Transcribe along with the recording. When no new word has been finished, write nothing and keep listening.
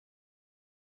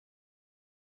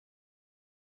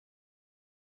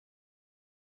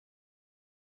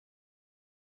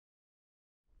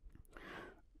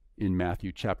In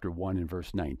Matthew chapter 1 and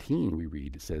verse 19, we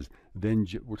read, it says,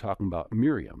 we're talking about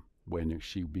Miriam when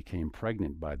she became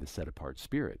pregnant by the set-apart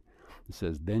Spirit. It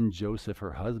says, then Joseph,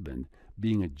 her husband,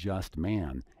 being a just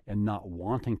man and not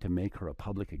wanting to make her a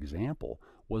public example,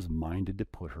 was minded to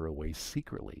put her away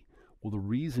secretly. Well, the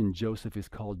reason Joseph is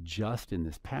called just in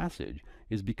this passage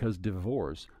is because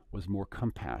divorce was more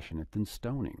compassionate than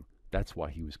stoning. That's why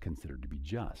he was considered to be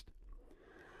just.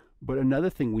 But another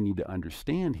thing we need to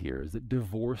understand here is that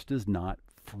divorce does not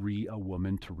free a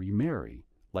woman to remarry,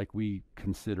 like we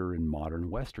consider in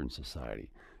modern Western society.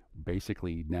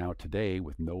 Basically, now today,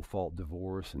 with no-fault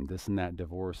divorce and this and that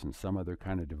divorce and some other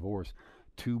kind of divorce,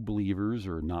 two believers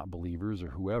or not believers or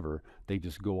whoever, they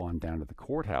just go on down to the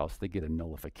courthouse, they get a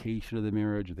nullification of the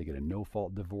marriage, or they get a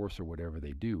no-fault divorce or whatever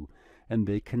they do, and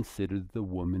they consider that the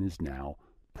woman is now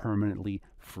permanently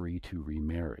free to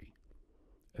remarry.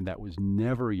 And that was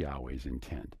never Yahweh's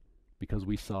intent, because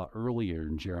we saw earlier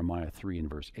in Jeremiah 3 and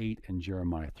verse 8 and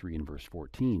Jeremiah 3 and verse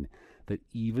 14 that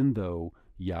even though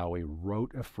Yahweh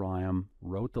wrote Ephraim,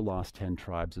 wrote the lost 10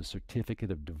 tribes a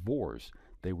certificate of divorce,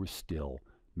 they were still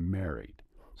married.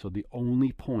 So the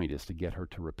only point is to get her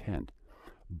to repent.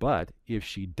 But if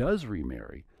she does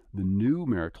remarry, the new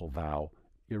marital vow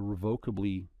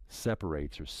irrevocably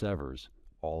separates or severs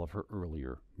all of her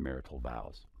earlier marital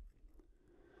vows.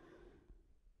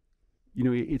 You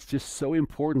know, it's just so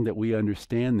important that we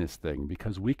understand this thing,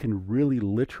 because we can really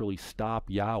literally stop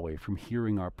Yahweh from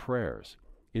hearing our prayers.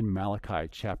 In Malachi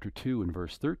chapter 2 and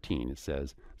verse 13, it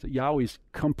says that Yahweh's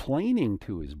complaining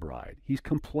to his bride. He's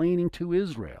complaining to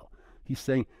Israel. He's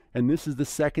saying, and this is the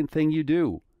second thing you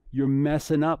do. You're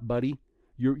messing up, buddy.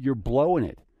 You're blowing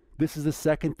it. This is the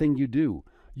second thing you do.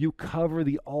 You cover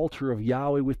the altar of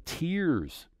Yahweh with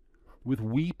tears, with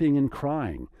weeping and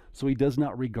crying, so he does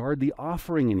not regard the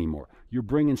offering anymore. You're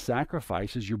bringing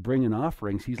sacrifices, you're bringing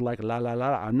offerings. He's like, la, la, la,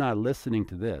 I'm not listening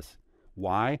to this.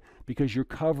 Why? Because you're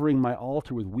covering my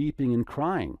altar with weeping and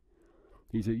crying.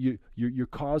 He said, you're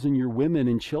causing your women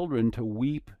and children to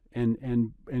weep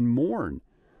and mourn.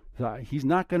 So he's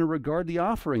not going to regard the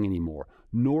offering anymore,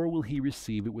 nor will he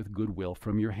receive it with goodwill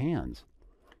from your hands.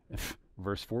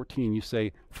 Verse 14, you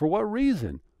say, for what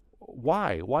reason?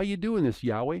 Why? Why are you doing this,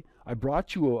 Yahweh? I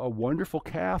brought you a wonderful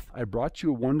calf. I brought you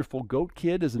a wonderful goat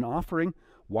kid as an offering.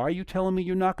 Why are you telling me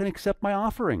you're not going to accept my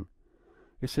offering?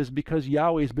 It says, because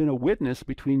Yahweh has been a witness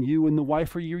between you and the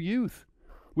wife of your youth,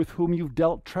 with whom you've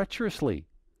dealt treacherously.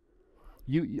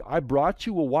 I brought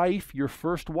you a wife, your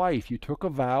first wife. You took a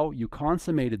vow. You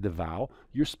consummated the vow.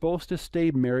 You're supposed to stay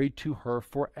married to her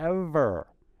forever.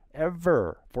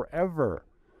 Forever.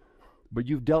 But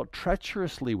you've dealt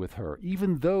treacherously with her,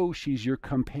 even though she's your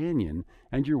companion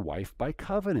and your wife by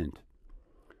covenant.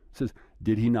 It says,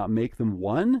 did he not make them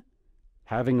one,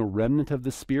 having a remnant of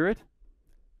the Spirit?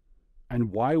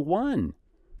 And why one?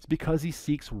 It's because he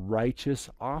seeks righteous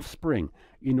offspring.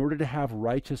 In order to have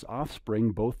righteous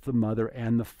offspring, both the mother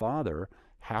and the father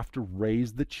have to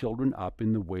raise the children up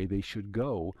in the way they should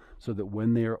go, so that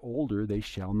when they are older, they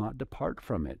shall not depart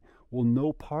from it. Well,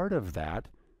 no part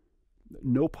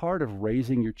of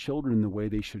raising your children in the way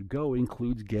they should go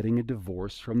includes getting a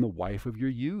divorce from the wife of your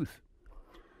youth.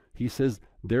 He says,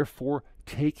 therefore,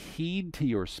 take heed to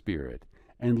your spirit,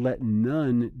 and let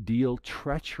none deal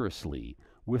treacherously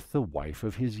with the wife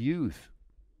of his youth.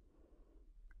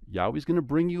 Yahweh's going to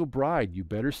bring you a bride. You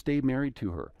better stay married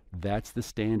to her. That's the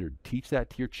standard. Teach that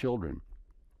to your children.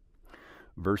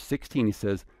 Verse 16, he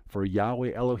says, for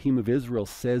Yahweh Elohim of Israel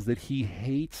says that he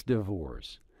hates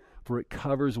divorce, for it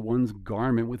covers one's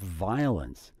garment with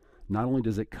violence. Not only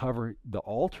does it cover the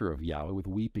altar of Yahweh with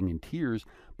weeping and tears,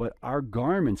 but our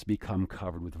garments become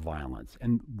covered with violence.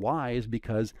 And why? Is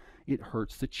because it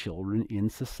hurts the children in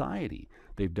society.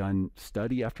 They've done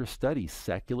study after study.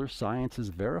 Secular science has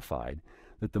verified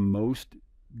that the most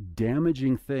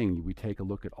damaging thing, we take a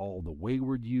look at all the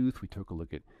wayward youth, we took a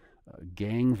look at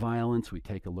gang violence, we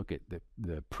take a look at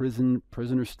the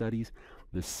prisoner studies.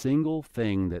 The single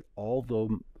thing that all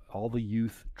the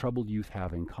youth, troubled youth,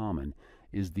 have in common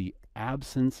is the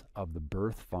absence of the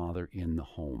birth father in the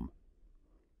home.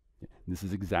 This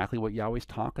is exactly what Yahweh's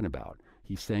talking about.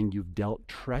 He's saying you've dealt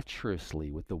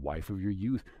treacherously with the wife of your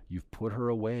youth. You've put her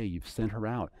away. You've sent her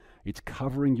out. It's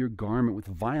covering your garment with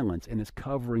violence, and it's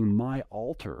covering my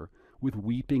altar with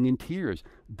weeping and tears.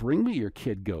 Bring me your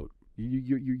kid goat.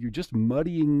 You're just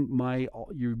muddying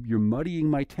you're muddying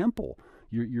my temple.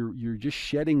 You're just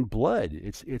shedding blood.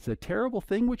 It's a terrible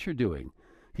thing what you're doing.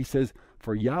 He says,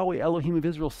 for Yahweh Elohim of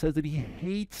Israel says that he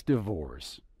hates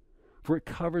divorce, for it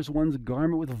covers one's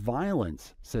garment with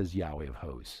violence, says Yahweh of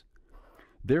hosts.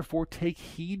 Therefore take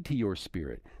heed to your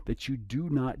spirit, that you do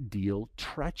not deal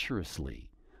treacherously.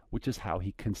 which is how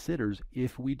he considers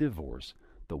if we divorce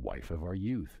the wife of our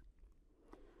youth.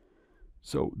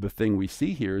 So the thing we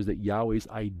see here is that Yahweh's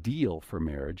ideal for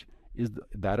marriage is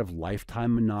that of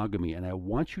lifetime monogamy. And I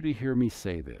want you to hear me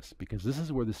say this, because this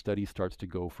is where the study starts to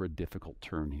go for a difficult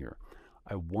turn here.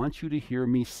 I want you to hear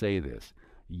me say this.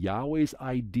 Yahweh's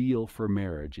ideal for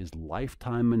marriage is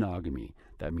lifetime monogamy.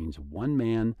 That means one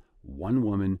man, one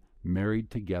woman, married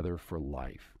together for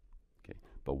life. Okay.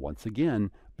 But once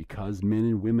again, because men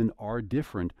and women are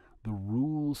different, the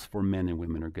rules for men and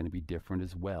women are going to be different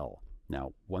as well.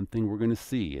 Now, one thing we're going to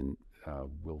see, and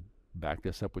we'll back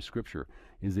this up with Scripture,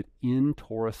 is that in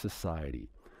Torah society,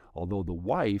 although the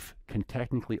wife can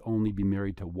technically only be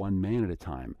married to one man at a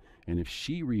time, and if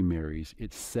she remarries,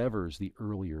 it severs the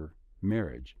earlier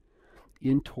marriage.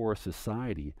 In Torah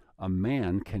society, a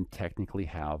man can technically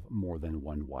have more than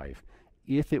one wife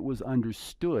if it was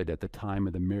understood at the time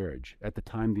of the marriage, at the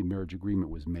time the marriage agreement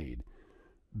was made,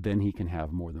 then he can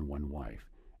have more than one wife.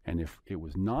 And if it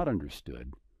was not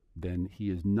understood, then he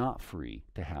is not free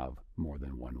to have more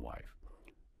than one wife.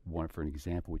 For an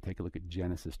example, we take a look at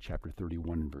Genesis chapter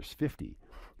 31 and verse 50.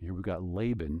 Here we've got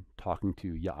Laban talking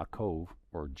to Yaakov,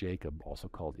 or Jacob, also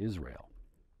called Israel.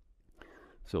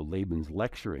 So Laban's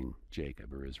lecturing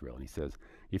Jacob, or Israel, and he says,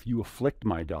 if you afflict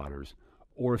my daughters,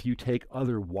 or if you take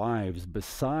other wives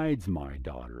besides my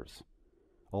daughters,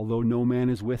 although no man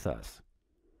is with us,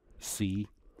 see,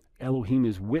 Elohim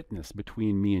is witness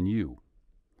between me and you.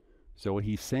 So what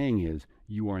he's saying is,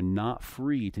 you are not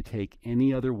free to take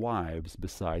any other wives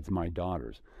besides my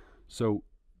daughters. So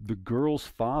the girl's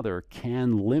father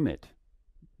can limit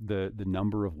the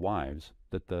number of wives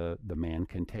that the man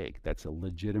can take. That's a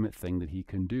legitimate thing that he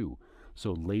can do.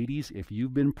 So ladies, if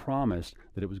you've been promised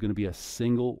that it was going to be a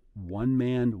single one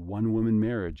man, one woman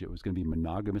marriage, it was going to be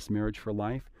monogamous marriage for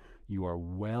life, you are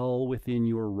well within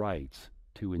your rights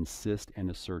to insist and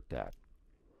assert that.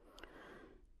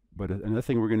 But another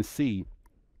thing we're going to see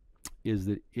is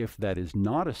that if that is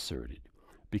not asserted,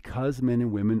 because men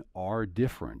and women are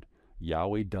different,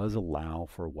 Yahweh does allow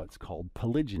for what's called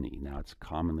polygyny. Now, it's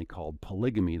commonly called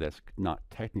polygamy. That's not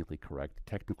technically correct.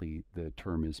 Technically, the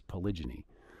term is polygyny.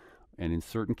 And in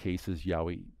certain cases,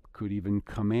 Yahweh could even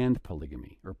command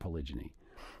polygamy or polygyny.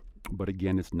 But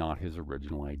again, it's not his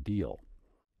original ideal.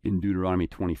 In Deuteronomy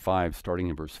 25, starting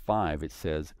in verse 5, it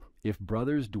says, if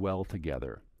brothers dwell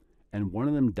together, and one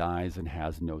of them dies and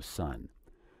has no son,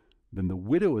 then the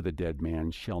widow of the dead man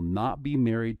shall not be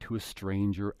married to a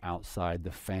stranger outside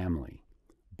the family,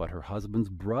 but her husband's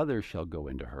brother shall go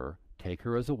into her, take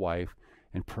her as a wife,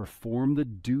 and perform the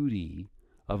duty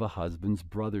of a husband's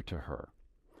brother to her.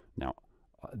 Now,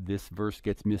 this verse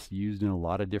gets misused in a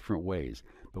lot of different ways,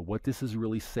 but what this is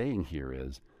really saying here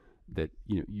is that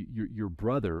your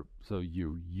brother, so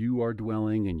you are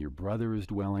dwelling and your brother is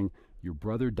dwelling, your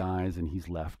brother dies and he's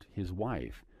left his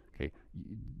wife. Okay,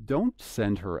 don't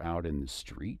send her out in the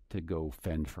street to go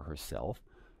fend for herself.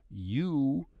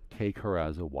 You take her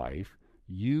as a wife,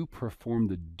 you perform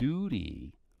the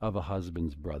duty of a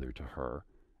husband's brother to her,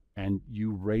 and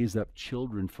you raise up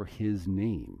children for his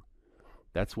name.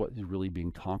 That's what is really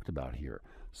being talked about here,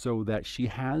 so that she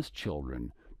has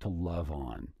children to love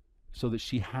on, so that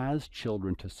she has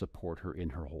children to support her in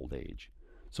her old age,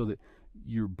 so that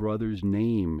your brother's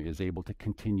name is able to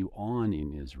continue on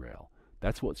in Israel.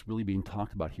 That's what's really being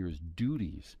talked about here, is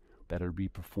duties that are to be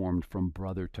performed from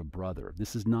brother to brother.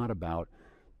 This is not about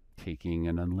taking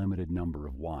an unlimited number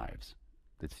of wives.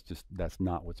 That's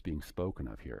not what's being spoken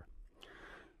of here.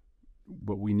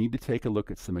 But we need to take a look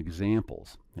at some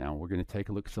examples. Now, we're going to take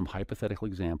a look at some hypothetical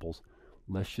examples.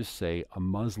 Let's just say a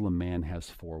Muslim man has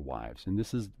 4 wives. And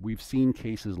we've seen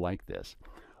cases like this.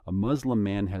 A Muslim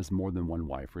man has more than one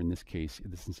wife, or in this case,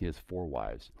 he has 4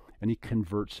 wives, and he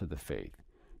converts to the faith.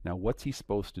 Now, what's he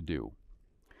supposed to do?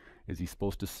 Is he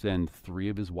supposed to send 3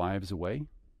 of his wives away?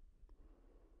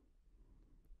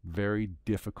 Very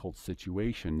difficult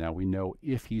situation. Now, we know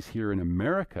if he's here in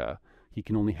America, he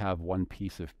can only have 1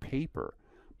 piece of paper,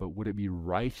 but would it be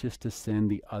righteous to send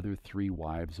the other 3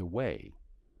 wives away?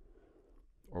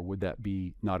 Or would that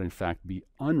not in fact be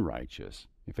unrighteous?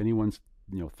 If anyone's,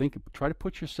 try to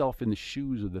put yourself in the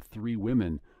shoes of the 3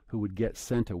 women who would get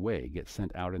sent away, get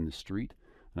sent out in the street.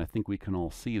 And I think we can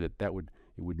all see that it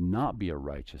would not be a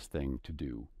righteous thing to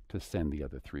do, to send the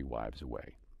other 3 wives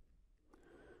away.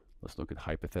 Let's look at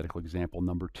hypothetical example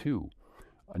number 2.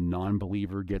 A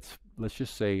non-believer gets, let's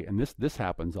just say, and this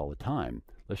happens all the time,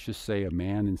 let's just say a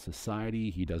man in society,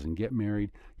 he doesn't get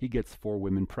married, he gets 4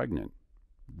 women pregnant,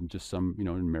 just some, an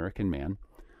American man,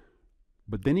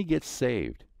 but then he gets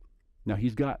saved. Now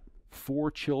he's got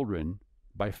 4 children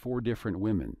by 4 different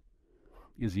women.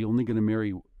 Is he only going to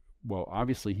marry Well,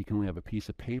 obviously he can only have a piece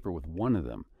of paper with one of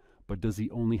them, but does he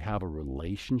only have a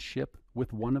relationship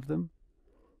with one of them?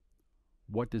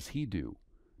 What does he do?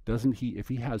 Doesn't he, if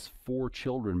he has 4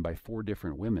 children by 4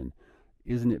 different women,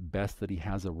 isn't it best that he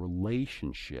has a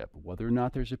relationship, whether or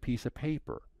not there's a piece of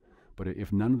paper? But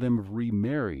if none of them have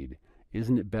remarried,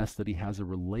 isn't it best that he has a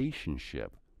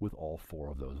relationship with all 4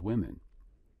 of those women?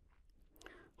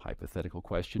 Hypothetical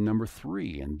question number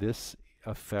 3, and this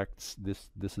affects,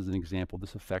 this is an example,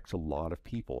 this affects a lot of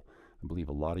people. I believe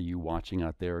a lot of you watching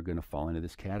out there are going to fall into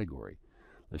this category.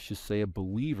 Let's just say a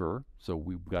believer, so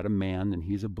we've got a man and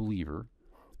he's a believer,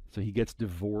 so he gets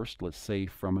divorced, let's say,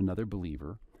 from another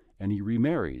believer, and he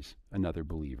remarries another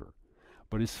believer.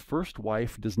 But his first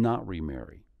wife does not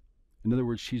remarry. In other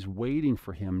words, she's waiting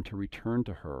for him to return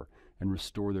to her and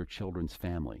restore their children's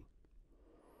family.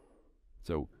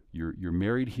 So you're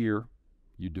married here,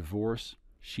 you divorce,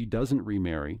 she doesn't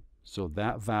remarry, so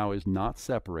that vow is not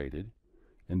separated,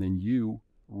 and then you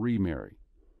remarry.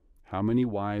 How many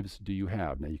wives do you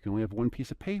have? Now, you can only have one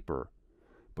piece of paper,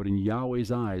 but in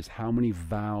Yahweh's eyes, how many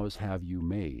vows have you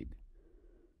made?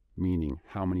 Meaning,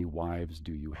 how many wives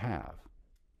do you have?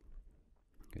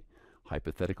 Okay.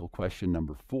 Hypothetical question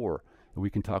number 4, and we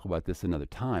can talk about this another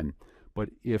time, but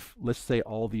if, let's say,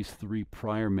 all these 3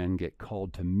 prior men get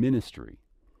called to ministry.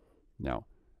 Now,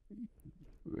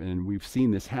 and we've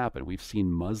seen this happen. We've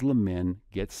seen Muslim men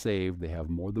get saved, they have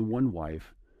more than one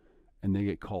wife, and they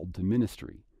get called to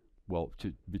ministry. Well,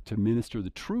 to minister the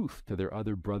truth to their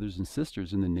other brothers and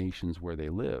sisters in the nations where they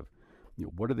live. You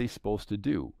know, what are they supposed to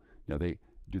do? Now,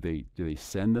 do they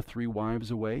send the 3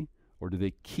 wives away, or do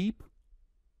they keep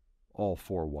all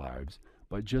 4 wives,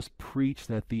 but just preach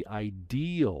that the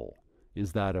ideal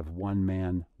is that of one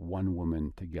man, one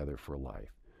woman together for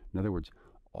life? In other words,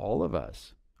 all of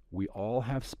us, we all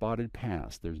have spotted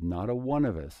past. There's not a one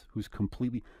of us who's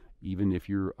completely, even if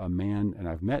you're a man, and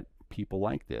I've met people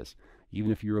like this,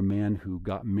 even if you're a man who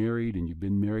got married and you've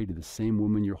been married to the same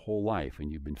woman your whole life and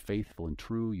you've been faithful and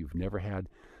true, you've never had,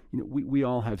 you know, we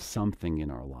all have something in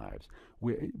our lives.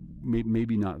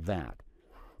 Maybe not that,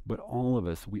 but all of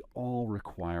us, we all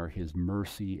require his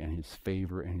mercy and his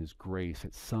favor and his grace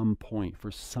at some point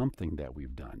for something that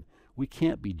we've done. We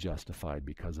can't be justified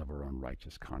because of our own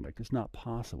righteous conduct. It's not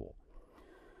possible.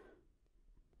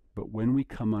 But when we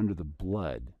come under the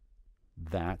blood,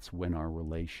 that's when our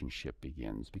relationship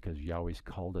begins, because Yahweh's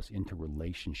called us into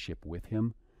relationship with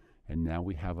him, and now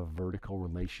we have a vertical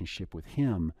relationship with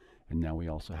him, and now we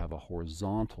also have a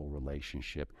horizontal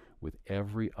relationship with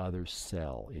every other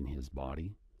cell in his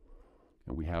body.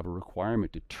 And we have a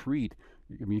requirement to treat,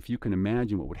 I mean, if you can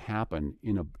imagine what would happen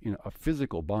in a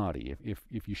physical body, if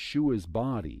Yeshua's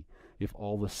body, if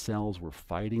all the cells were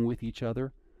fighting with each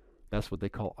other, that's what they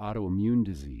call autoimmune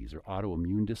disease or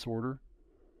autoimmune disorder.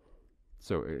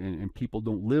 So, and people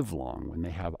don't live long when they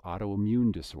have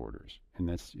autoimmune disorders. And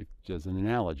that's, as an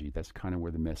analogy, that's kind of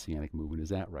where the Messianic movement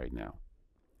is at right now.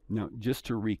 Now, just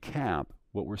to recap,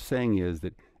 what we're saying is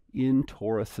that in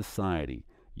Torah society,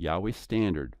 Yahweh's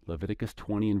standard, Leviticus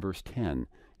 20 and verse 10,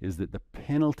 is that the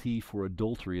penalty for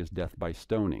adultery is death by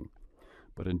stoning.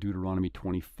 But in Deuteronomy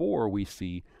 24, we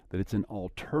see that it's an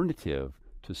alternative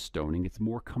to stoning. It's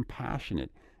more compassionate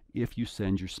if you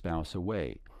send your spouse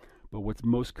away. But what's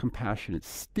most compassionate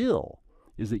still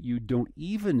is that you don't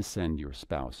even send your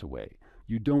spouse away.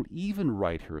 You don't even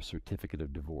write her a certificate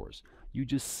of divorce. You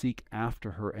just seek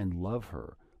after her and love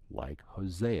her, like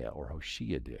Hosea or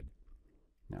Hoshea did.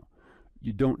 Now,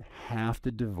 you don't have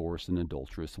to divorce an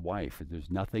adulterous wife. There's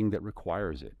nothing that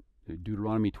requires it.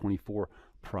 Deuteronomy 24,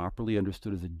 properly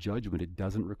understood as a judgment, it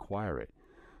doesn't require it.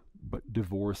 But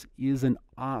divorce is an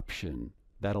option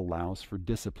that allows for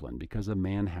discipline, because a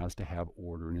man has to have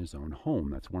order in his own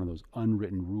home. That's one of those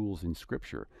unwritten rules in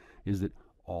Scripture, is that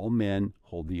all men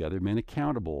hold the other men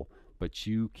accountable, but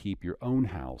you keep your own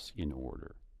house in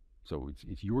order. So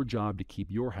it's your job to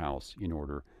keep your house in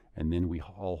order, and then we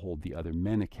all hold the other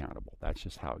men accountable. That's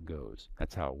just how it goes.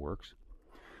 That's how it works.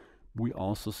 We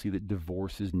also see that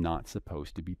divorce is not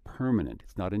supposed to be permanent.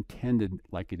 It's not intended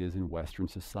like it is in Western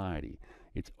society.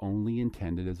 It's only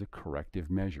intended as a corrective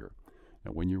measure.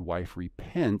 Now, when your wife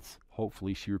repents,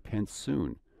 hopefully she repents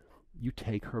soon, you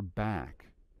take her back.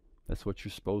 That's what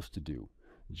you're supposed to do.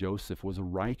 Joseph was a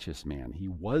righteous man. He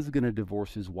was going to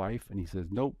divorce his wife, and he says,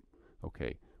 nope,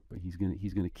 okay, but he's going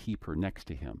to keep her next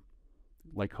to him.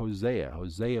 Like Hosea.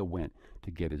 Hosea went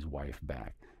to get his wife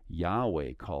back.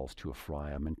 Yahweh calls to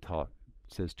Ephraim and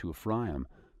says to Ephraim,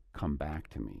 come back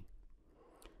to me.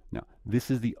 Now,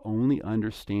 this is the only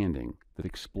understanding that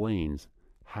explains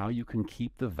how you can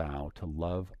keep the vow to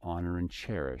love, honor, and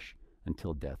cherish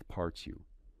until death parts you.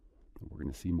 We're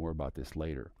going to see more about this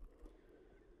later.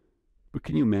 But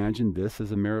can you imagine this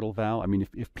as a marital vow? I mean,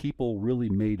 if people really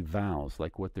made vows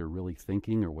like what they're really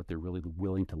thinking or what they're really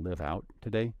willing to live out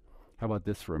today, how about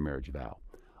this for a marriage vow?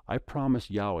 I promise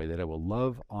Yahweh that I will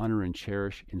love, honor, and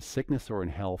cherish in sickness or in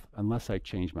health unless I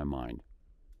change my mind.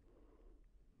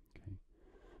 Okay.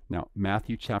 Now,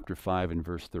 Matthew chapter 5 and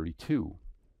verse 32,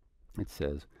 it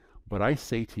says, "But I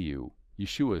say to you,"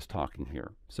 Yeshua is talking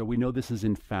here, so we know this is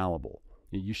infallible.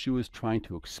 Yeshua is trying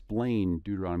to explain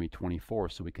Deuteronomy 24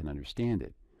 so we can understand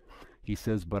it. He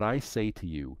says, "But I say to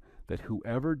you that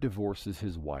whoever divorces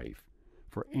his wife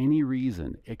for any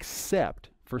reason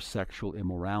except for sexual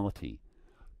immorality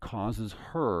causes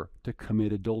her to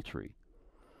commit adultery.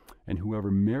 And whoever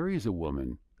marries a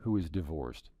woman who is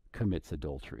divorced commits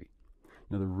adultery."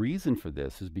 Now, the reason for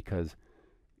this is because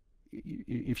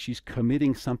if she's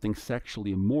committing something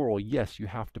sexually immoral, yes, you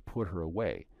have to put her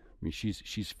away. I mean,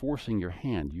 she's forcing your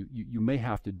hand. You may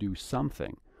have to do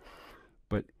something.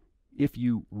 But if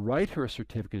you write her a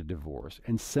certificate of divorce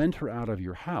and send her out of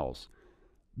your house,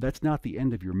 that's not the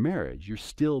end of your marriage. You're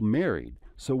still married.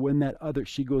 So when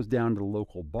she goes down to the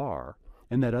local bar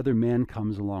and that other man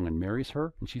comes along and marries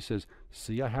her and she says,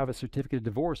 "See, I have a certificate of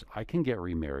divorce. I can get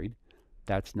remarried."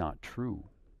 That's not true.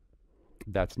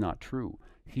 That's not true.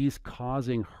 He's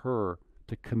causing her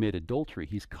to commit adultery.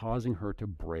 He's causing her to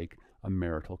break a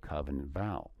marital covenant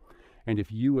vow. And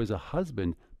if you as a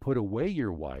husband put away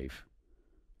your wife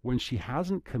when she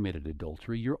hasn't committed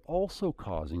adultery, you're also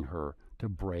causing her to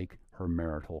break her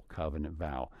marital covenant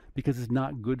vow, because it's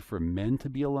not good for men to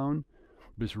be alone,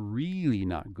 but it's really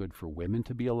not good for women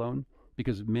to be alone,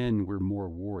 because men, we're more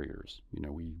warriors. You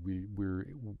know,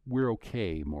 we're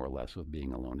okay more or less with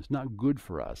being alone. It's not good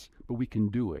for us, but we can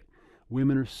do it.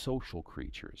 Women are social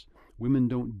creatures. Women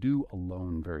don't do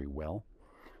alone very well.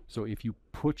 So if you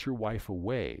put your wife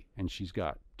away and she's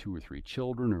got 2 or 3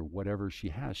 children or whatever she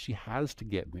has to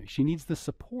get, she needs the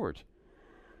support.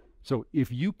 So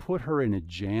if you put her in a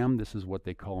jam, this is what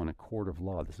they call in a court of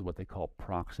law, this is what they call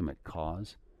proximate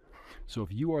cause. So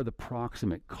if you are the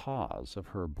proximate cause of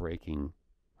her breaking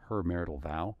her marital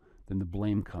vow, then the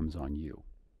blame comes on you.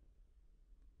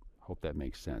 Hope that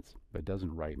makes sense, but it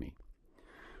doesn't right me.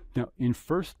 Now, in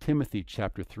 1 Timothy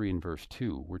chapter 3 and verse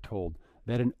 2, we're told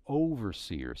that an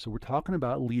overseer, so we're talking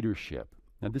about leadership.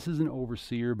 Now, this is an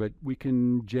overseer, but we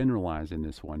can generalize in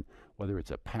this one, whether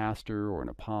it's a pastor or an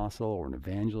apostle or an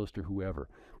evangelist or whoever.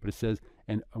 But it says,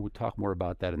 and we'll talk more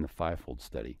about that in the fivefold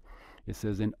study. It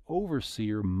says, "An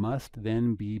overseer must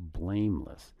then be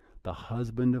blameless, the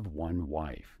husband of one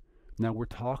wife." Now, we're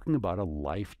talking about a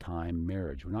lifetime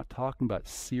marriage. We're not talking about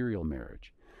serial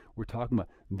marriage. We're talking about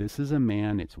this is a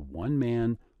man, it's one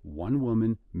man, one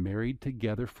woman, married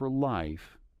together for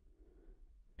life,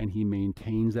 and he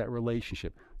maintains that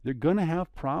relationship. They're going to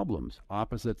have problems.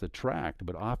 Opposites attract,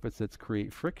 but opposites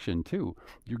create friction too.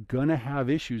 You're going to have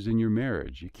issues in your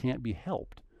marriage. You can't be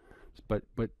helped. But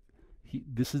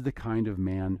this is the kind of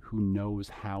man who knows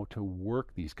how to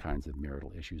work these kinds of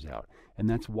marital issues out. And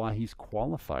that's why he's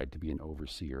qualified to be an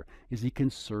overseer, is he can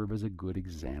serve as a good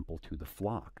example to the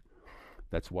flock.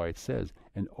 That's why it says,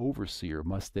 "An overseer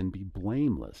must then be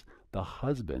blameless, the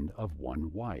husband of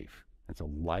one wife." That's a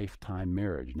lifetime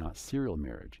marriage, not serial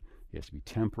marriage. He has to be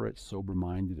temperate,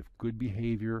 sober-minded, of good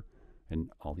behavior,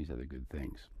 and all these other good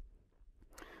things.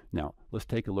 Now, let's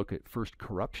take a look at 1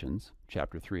 Corruptions,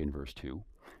 chapter 3 and verse 2.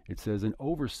 It says, "An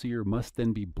overseer must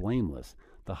then be blameless,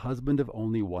 the husband of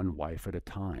only one wife at a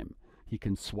time. He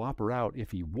can swap her out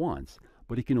if he wants,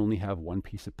 but he can only have one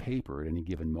piece of paper at any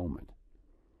given moment."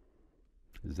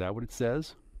 Is that what it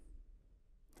says?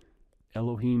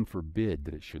 Elohim forbid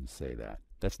that it should say that.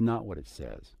 That's not what it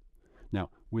says. Now,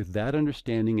 with that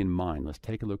understanding in mind, let's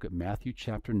take a look at Matthew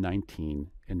chapter 19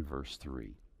 and verse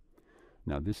 3.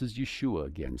 Now, this is Yeshua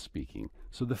again speaking.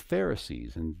 So the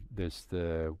Pharisees, and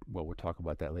we'll talk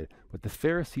about that later, but the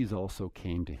Pharisees also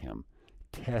came to him,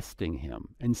 testing him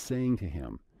and saying to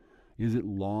him, "Is it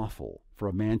lawful for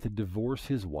a man to divorce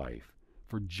his wife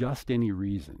for just any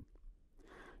reason?"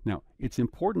 Now, it's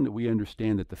important that we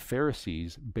understand that the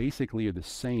Pharisees basically are the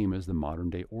same as the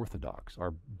modern-day Orthodox, our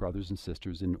brothers and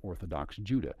sisters in Orthodox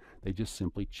Judah. They just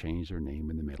simply changed their name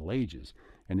in the Middle Ages.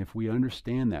 And if we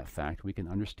understand that fact, we can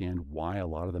understand why a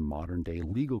lot of the modern-day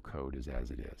legal code is as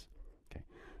it is. Okay.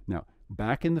 Now,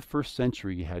 back in the 1st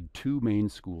century, you had 2 main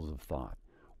schools of thought.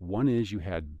 One is you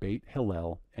had Beit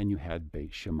Hillel and you had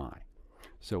Beit Shammai.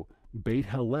 So Beit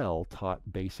Hillel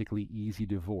taught basically easy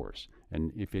divorce.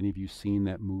 And if any of you seen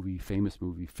that famous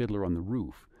movie, Fiddler on the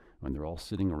Roof, when they're all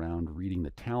sitting around reading the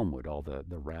Talmud, all the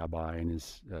rabbi and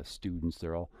his students,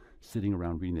 they're all sitting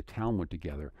around reading the Talmud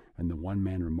together, and the one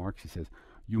man remarks, he says,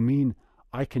 "You mean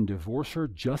I can divorce her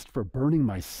just for burning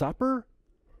my supper?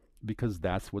 Because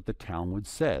that's what the Talmud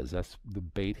says. That's the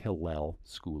Beit Hillel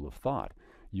school of thought.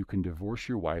 You can divorce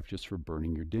your wife just for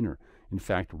burning your dinner. In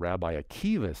fact, Rabbi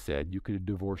Akiva said you could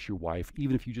divorce your wife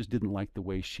even if you just didn't like the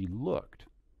way she looked.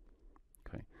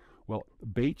 Okay. Well,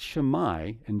 Beit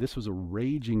Shammai, and this was a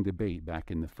raging debate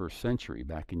back in the first century,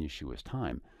 back in Yeshua's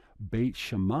time, Beit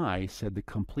Shammai said the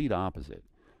complete opposite.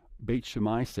 Beit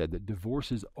Shammai said that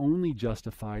divorce is only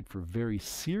justified for very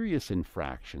serious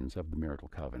infractions of the marital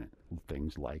covenant,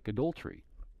 things like adultery.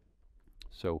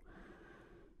 So,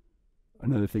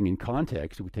 another thing in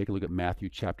context, if we take a look at Matthew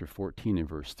chapter 14 and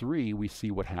verse 3, we see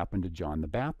what happened to John the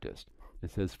Baptist. It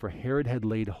says, "For Herod had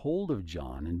laid hold of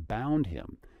John and bound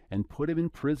him, and put him in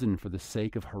prison for the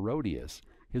sake of Herodias,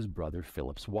 his brother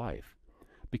Philip's wife,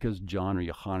 because John or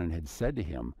Yohanan had said to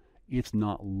him, 'It's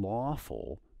not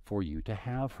lawful for you to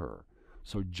have her.'"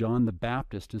 So John the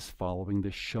Baptist is following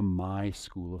the Shammai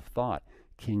school of thought.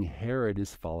 King Herod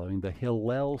is following the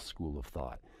Hillel school of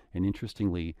thought. And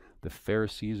interestingly, the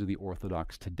Pharisees or the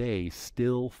Orthodox today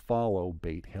still follow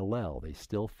Beit Hillel. They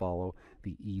still follow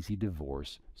the easy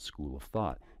divorce school of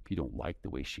thought. If you don't like the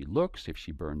way she looks, if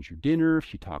she burns your dinner, if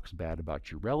she talks bad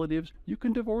about your relatives, you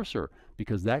can divorce her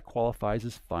because that qualifies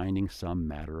as finding some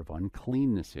matter of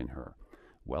uncleanness in her.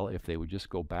 Well, if they would just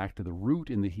go back to the root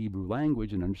in the Hebrew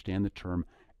language and understand the term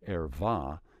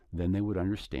erva, then they would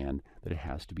understand that it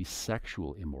has to be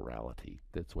sexual immorality.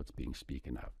 That's what's being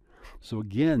spoken of. So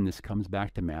again, this comes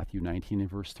back to Matthew 19 and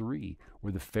verse 3,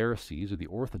 where the Pharisees or the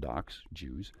Orthodox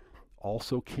Jews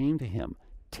also came to him,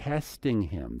 testing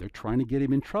him. They're trying to get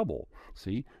him in trouble.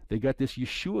 See, they got this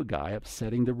Yeshua guy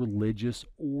upsetting the religious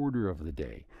order of the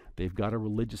day. They've got a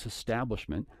religious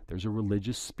establishment. There's a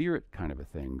religious spirit kind of a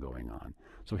thing going on.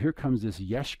 So here comes this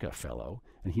Yeshka fellow,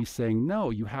 and he's saying, no,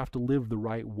 you have to live the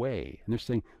right way. And they're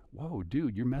saying, whoa,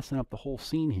 dude, you're messing up the whole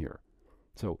scene here.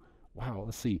 So, wow,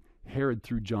 let's see. Herod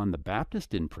threw John the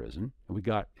Baptist in prison, and we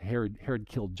got Herod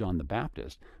killed John the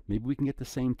Baptist. Maybe we can get the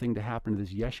same thing to happen to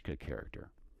this Yeshka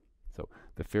character. So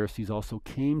the Pharisees also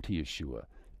came to Yeshua,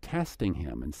 testing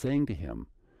him and saying to him,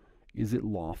 "Is it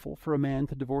lawful for a man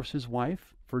to divorce his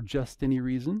wife for just any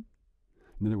reason?"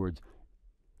 In other words,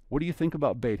 what do you think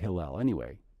about Beit Hillel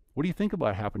anyway? What do you think about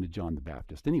what happened to John the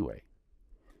Baptist anyway?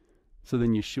 So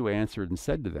then Yeshua answered and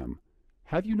said to them,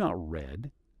 "Have you not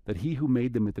read that he who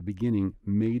made them at the beginning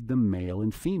made them male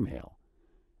and female,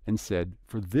 and said,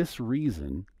 'For this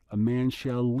reason a man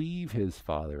shall leave his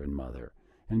father and mother,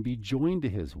 and be joined to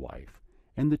his wife,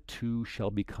 and the two shall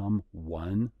become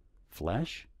one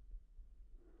flesh'?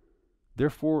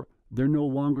 Therefore they're no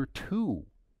longer two,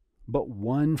 but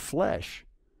one flesh.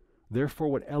 Therefore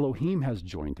what Elohim has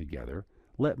joined together,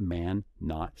 let man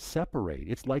not separate."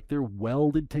 It's like they're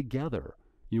welded together.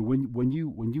 You know,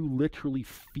 when you literally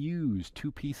fuse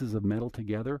two pieces of metal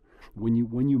together, when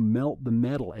you melt the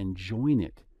metal and join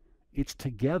it, it's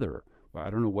together. Well, I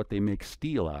don't know what they make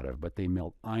steel out of, but they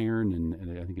melt iron,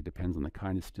 and I think it depends on the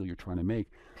kind of steel you're trying to make.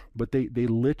 But they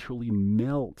literally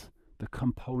melt the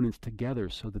components together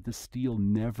so that the steel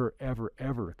never, ever,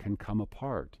 ever can come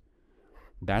apart.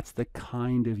 That's the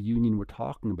kind of union we're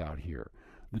talking about here.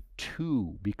 The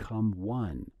two become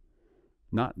one.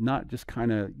 Not just kind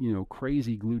of,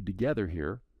 crazy glued together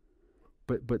here,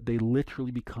 but they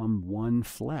literally become one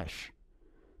flesh.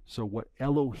 So what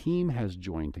Elohim has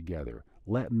joined together,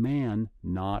 let man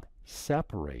not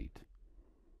separate,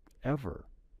 ever.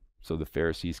 So the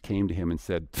Pharisees came to him and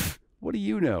said, "What do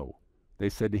you know?" They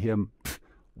said to him,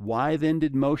 "Why then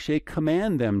did Moshe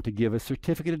command them to give a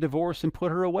certificate of divorce and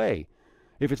put her away?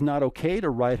 If it's not okay to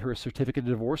write her a certificate of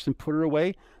divorce and put her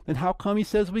away, then how come he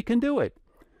says we can do it?"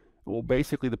 Well,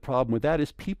 basically the problem with that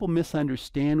is people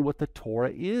misunderstand what the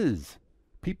Torah is.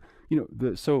 People,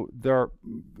 so there are,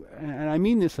 and I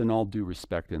mean this in all due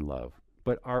respect and love,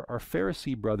 but our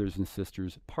Pharisee brothers and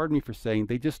sisters, pardon me for saying,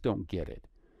 they just don't get it.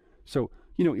 So,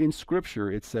 in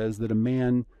Scripture it says that a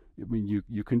man,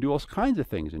 you can do all kinds of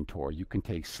things in Torah. You can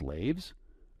take slaves.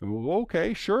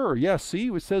 Okay, sure, yeah, see,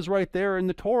 it says right there in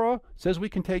the Torah, it says we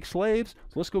can take slaves,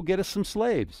 so let's go get us some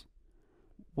slaves.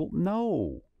 Well,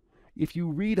 no. If you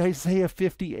read Isaiah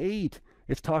 58,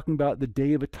 it's talking about the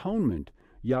Day of Atonement.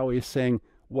 Yahweh is saying,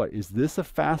 what, is this a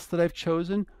fast that I've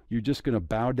chosen? You're just going to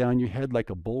bow down your head like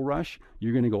a bulrush?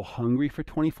 You're going to go hungry for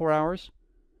 24 hours?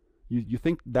 You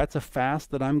think that's a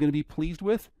fast that I'm going to be pleased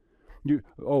with?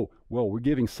 We're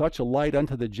giving such a light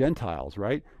unto the Gentiles,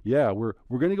 right? Yeah, we're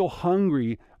going to go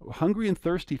hungry and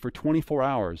thirsty for 24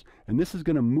 hours, and this is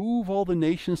going to move all the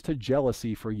nations to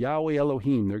jealousy for Yahweh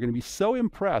Elohim. They're going to be so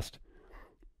impressed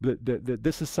that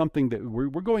this is something that we're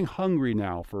going hungry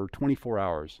now for 24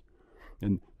 hours.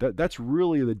 And that's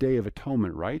really the Day of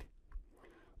Atonement, right?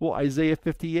 Well, Isaiah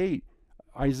 58,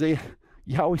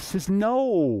 Yahweh says,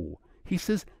 no. He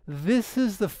says, this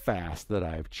is the fast that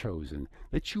I've chosen,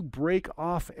 that you break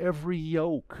off every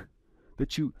yoke,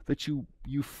 that you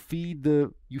feed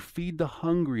the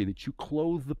hungry, that you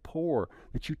clothe the poor,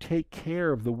 that you take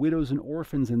care of the widows and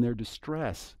orphans in their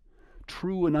distress.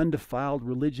 True and undefiled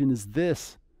religion is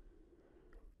this,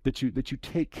 that you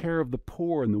take care of the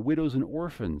poor and the widows and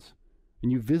orphans,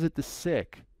 and you visit the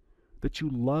sick, that you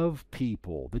love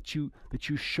people, that you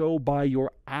show by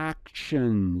your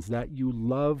actions that you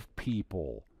love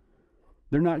people.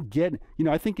 They're not getting,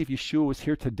 I think if Yeshua was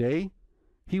here today,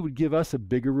 he would give us a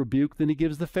bigger rebuke than he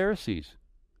gives the Pharisees.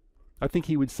 I think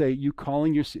he would say, you've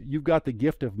got the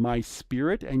gift of my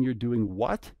spirit, and you're doing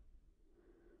what?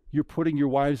 You're putting your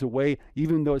wives away,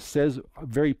 even though it says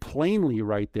very plainly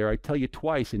right there, I tell you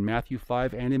twice, in Matthew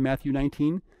 5 and in Matthew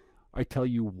 19, I tell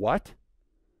you what?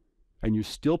 And you're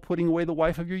still putting away the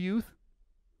wife of your youth?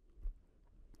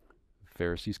 The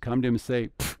Pharisees come to him and say,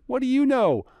 what do you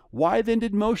know? Why then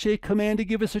did Moshe command to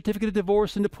give a certificate of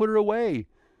divorce and to put her away?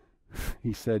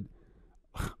 He said,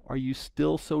 are you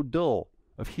still so dull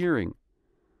of hearing?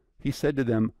 He said to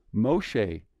them,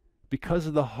 Moshe, because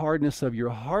of the hardness of your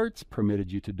hearts,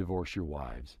 permitted you to divorce your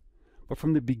wives. But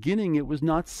from the beginning it was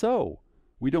not so.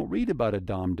 We don't read about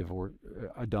Adam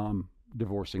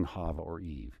divorcing Hava or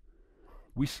Eve.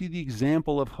 We see the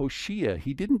example of Hoshea.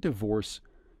 He didn't divorce,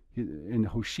 and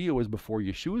Hoshea was before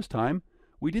Yeshua's time.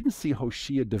 We didn't see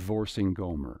Hoshea divorcing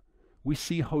Gomer. We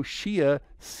see Hoshea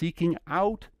seeking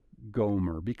out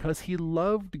Gomer because he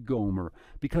loved Gomer,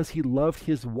 because he loved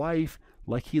his wife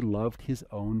like he loved his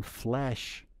own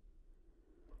flesh.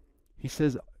 He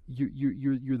says,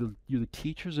 you're the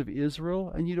teachers of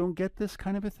Israel, and you don't get this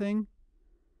kind of a thing?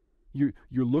 You're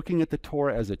looking at the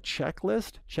Torah as a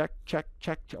checklist. Check, check,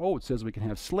 check. Oh, it says we can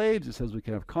have slaves. It says we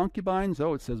can have concubines.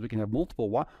 Oh, it says we can have multiple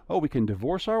wives. Oh, we can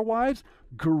divorce our wives.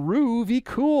 Groovy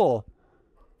cool.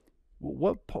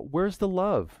 Where's the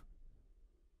love?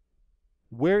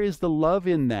 Where is the love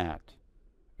in that?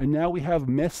 And now we have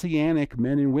messianic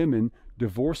men and women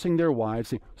divorcing their wives,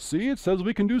 saying, see, it says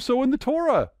we can do so in the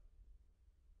Torah.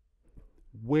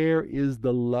 Where is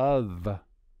the love?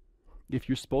 If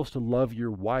you're supposed to love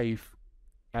your wife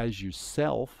as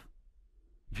yourself,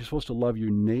 if you're supposed to love your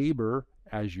neighbor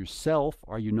as yourself,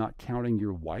 are you not counting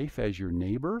your wife as your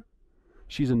neighbor?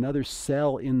 She's another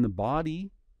cell in the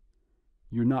body.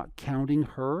 You're not counting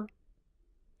her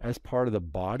as part of the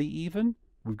body even?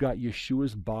 We've got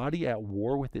Yeshua's body at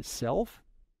war with itself.